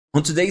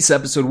On today's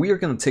episode, we are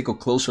going to take a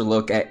closer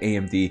look at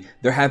AMD.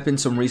 There have been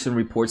some recent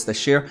reports that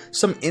share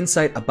some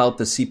insight about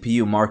the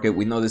CPU market.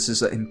 We know this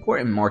is an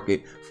important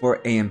market for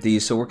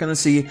AMD, so we're going to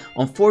see,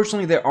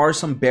 unfortunately, there are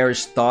some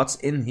bearish thoughts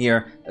in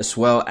here as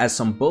well as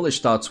some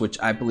bullish thoughts, which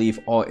I believe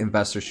all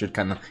investors should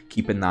kind of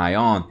keep an eye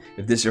on.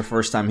 If this is your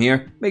first time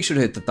here, make sure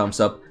to hit the thumbs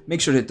up,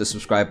 make sure to hit the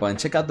subscribe button,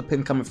 check out the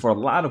pinned comment for a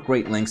lot of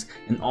great links,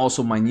 and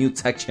also my new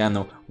tech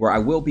channel where I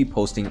will be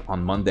posting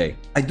on Monday.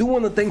 I do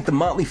want to thank The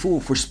Motley Fool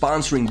for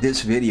sponsoring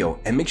this video,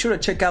 and make sure to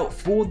check out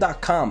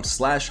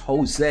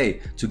fool.com/Jose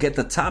to get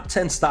the top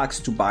 10 stocks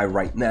to buy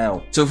right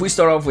now. So if we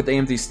start off with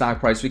AMD's stock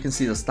price, we can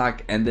see the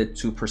stock ended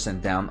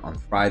 2% down on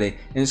Friday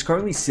and is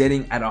currently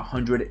sitting at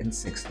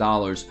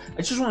 $106.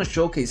 I just want to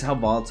showcase how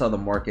volatile the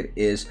market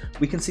is.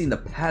 We can see in the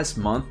past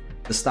month,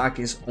 the stock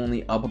is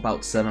only up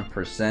about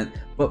 7%,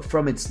 but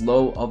from its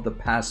low of the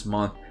past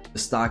month, the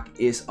stock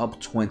is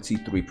up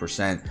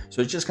 23%.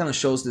 So it just kind of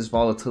shows this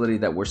volatility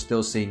that we're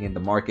still seeing in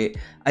the market.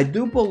 I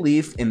do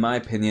believe, in my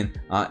opinion,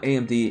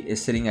 AMD is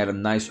sitting at a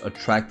nice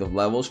attractive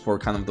levels for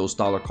kind of those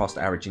dollar cost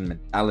averaging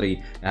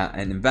mentality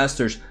and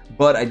investors.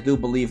 But I do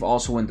believe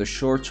also in the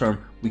short term,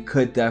 we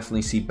could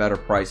definitely see better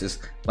prices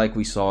like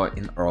we saw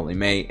in early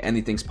May.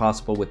 Anything's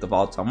possible with the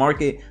volatile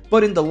market,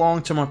 but in the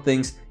long term of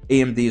things,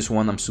 AMD is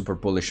one I'm super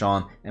bullish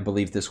on and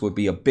believe this would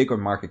be a bigger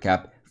market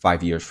cap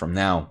 5 years from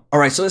now. All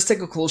right, so let's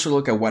take a closer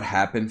look at what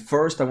happened.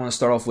 First, I want to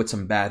start off with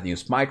some bad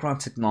news. Micron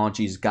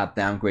Technologies got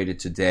downgraded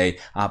today.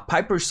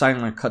 Piper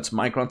Sandler cuts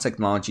Micron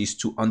Technologies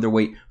to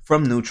underweight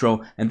from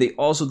neutral, and they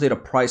also did a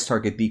price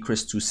target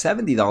decrease to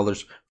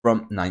 $70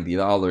 from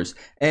 $90.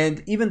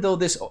 And even though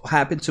this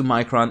happened to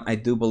Micron, I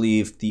do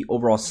believe the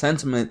overall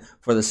sentiment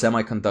for the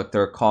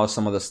semiconductor caused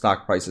some of the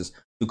stock prices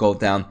to go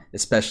down,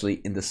 especially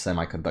in the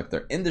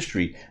semiconductor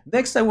industry.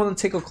 Next, I want to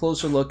take a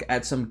closer look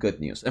at some good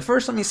news. And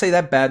first, let me say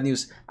that bad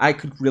news, I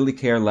could really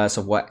care less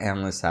of what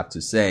analysts have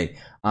to say.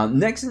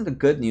 Next, in the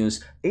good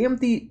news,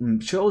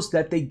 AMD shows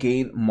that they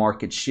gained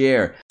market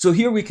share. So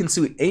here we can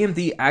see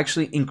AMD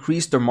actually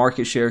increased their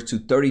market share to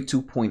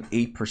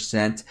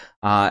 32.8%,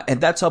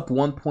 and that's up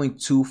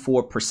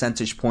 1.24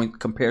 percentage point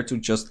compared to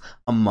just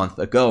a month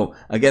ago.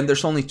 Again,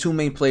 there's only two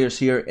main players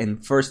here,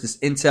 and first is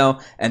Intel,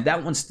 and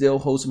that one still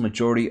holds a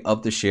majority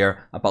of the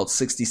share, about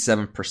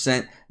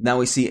 67%. Now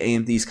we see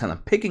AMD's kind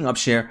of picking up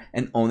share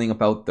and owning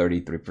about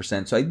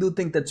 33%. So I do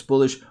think that's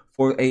bullish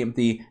for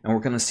AMD, and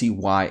we're going to see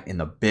why in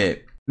a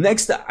bit.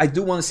 Next, I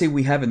do want to say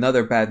we have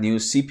another bad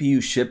news.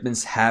 CPU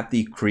shipments have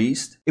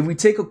decreased. If we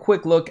take a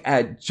quick look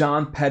at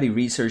John Petty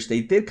Research,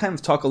 they did kind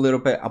of talk a little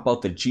bit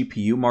about the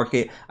GPU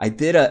market. I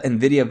did an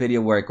NVIDIA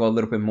video where I go a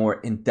little bit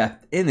more in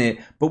depth in it,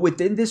 but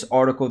within this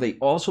article, they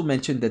also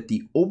mentioned that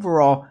the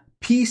overall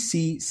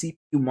PC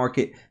CPU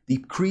market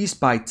decreased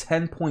by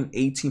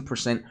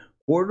 10.18%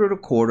 quarter to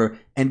quarter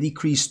and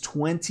decreased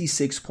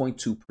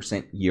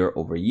 26.2% year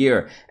over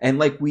year. And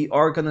like we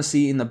are going to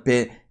see in a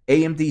bit,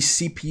 AMD's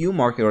CPU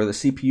market, or the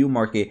CPU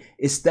market,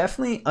 is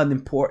definitely an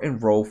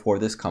important role for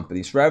this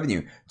company's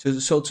revenue.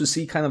 So to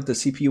see kind of the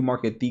CPU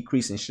market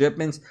decrease in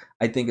shipments,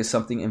 I think is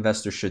something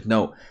investors should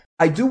know.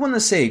 I do want to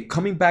say,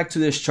 coming back to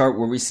this chart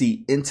where we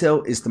see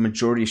Intel is the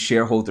majority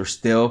shareholder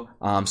still,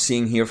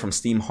 seeing here from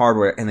Steam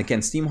Hardware. And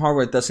again, Steam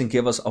Hardware doesn't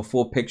give us a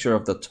full picture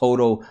of the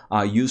total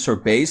user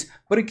base,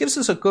 but it gives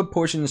us a good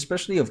portion,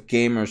 especially of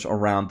gamers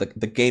around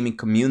the gaming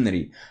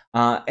community.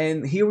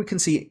 And here we can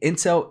see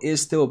Intel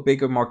is still a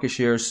bigger market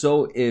share.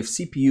 So if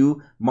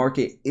CPU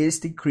market is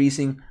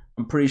decreasing,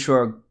 I'm pretty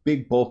sure a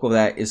big bulk of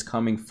that is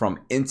coming from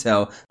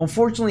Intel.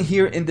 Unfortunately,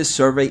 here in this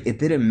survey, it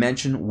didn't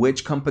mention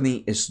which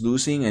company is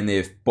losing and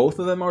if both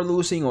of them are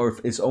losing or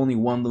if it's only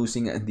one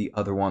losing and the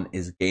other one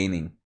is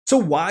gaining. So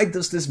why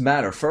does this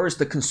matter? First,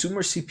 the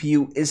consumer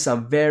CPU is a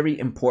very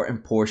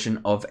important portion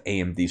of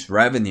AMD's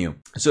revenue.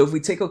 So if we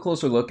take a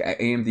closer look at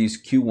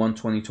AMD's Q1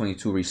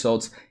 2022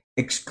 results,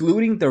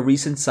 excluding the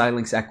recent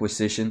Xilinx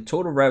acquisition,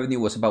 total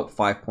revenue was about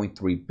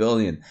 $5.3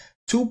 billion.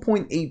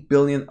 2.8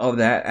 billion of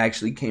that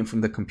actually came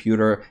from the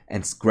computer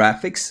and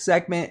graphics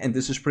segment, and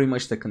this is pretty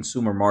much the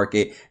consumer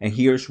market. And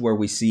here's where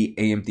we see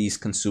AMD's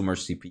consumer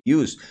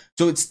CPUs.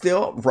 So it's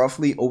still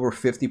roughly over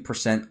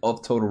 50%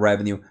 of total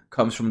revenue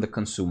comes from the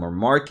consumer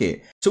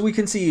market. So we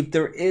can see if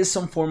there is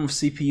some form of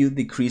CPU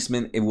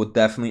decreasement, it would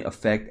definitely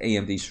affect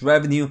AMD's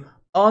revenue.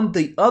 On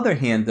the other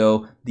hand,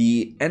 though,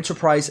 the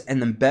enterprise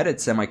and embedded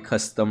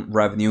semi-custom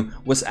revenue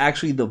was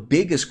actually the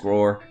biggest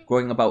grower,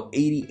 growing about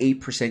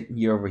 88%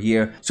 year over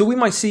year. So we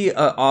might see an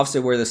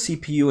offset where the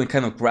CPU and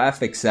kind of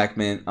graphics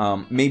segment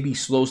maybe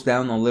slows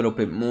down a little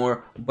bit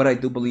more, but I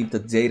do believe the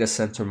data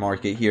center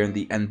market here in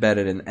the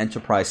embedded and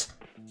enterprise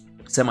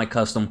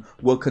semi-custom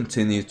will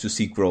continue to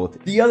see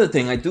growth. The other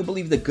thing, I do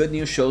believe the good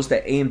news shows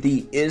that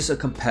AMD is a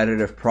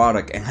competitive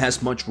product and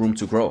has much room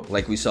to grow.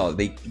 Like we saw,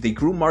 they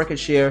grew market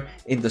share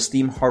in the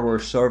Steam Hardware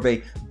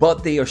survey,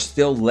 but they are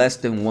still less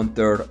than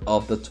 1/3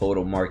 of the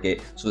total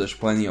market, so there's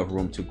plenty of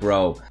room to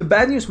grow. The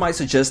bad news might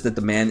suggest that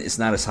demand is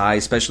not as high,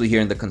 especially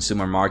here in the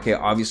consumer market.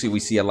 Obviously, we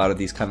see a lot of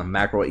these kind of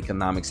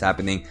macroeconomics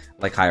happening,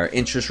 like higher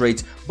interest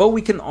rates, but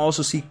we can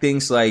also see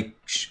things like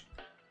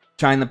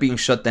China being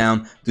shut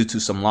down due to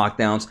some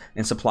lockdowns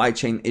and supply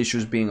chain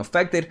issues being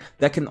affected,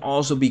 that can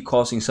also be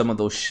causing some of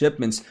those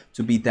shipments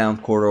to be down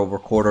quarter over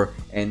quarter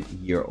and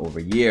year over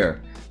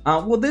year.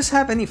 Will this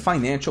have any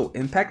financial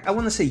impact? I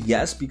want to say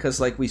yes,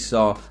 because like we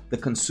saw, the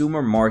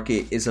consumer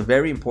market is a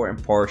very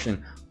important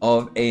portion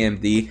of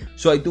AMD.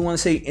 So I do want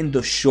to say in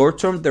the short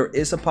term, there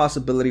is a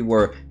possibility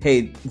where,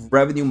 hey,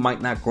 revenue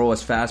might not grow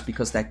as fast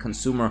because that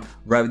consumer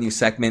revenue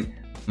segment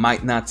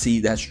might not see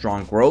that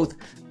strong growth.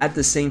 At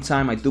the same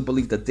time, I do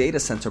believe the data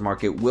center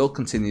market will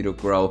continue to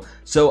grow.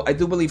 So I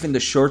do believe in the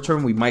short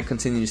term, we might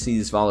continue to see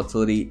this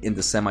volatility in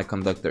the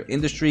semiconductor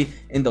industry.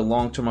 In the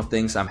long term of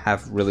things, I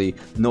have really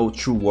no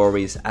true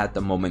worries at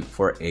the moment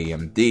for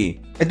AMD.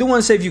 I do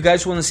want to say, if you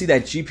guys want to see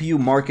that GPU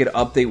market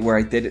update where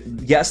I did it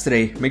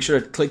yesterday, make sure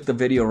to click the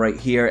video right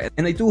here.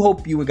 And I do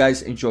hope you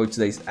guys enjoyed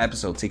today's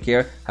episode. Take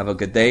care, have a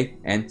good day,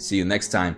 and see you next time.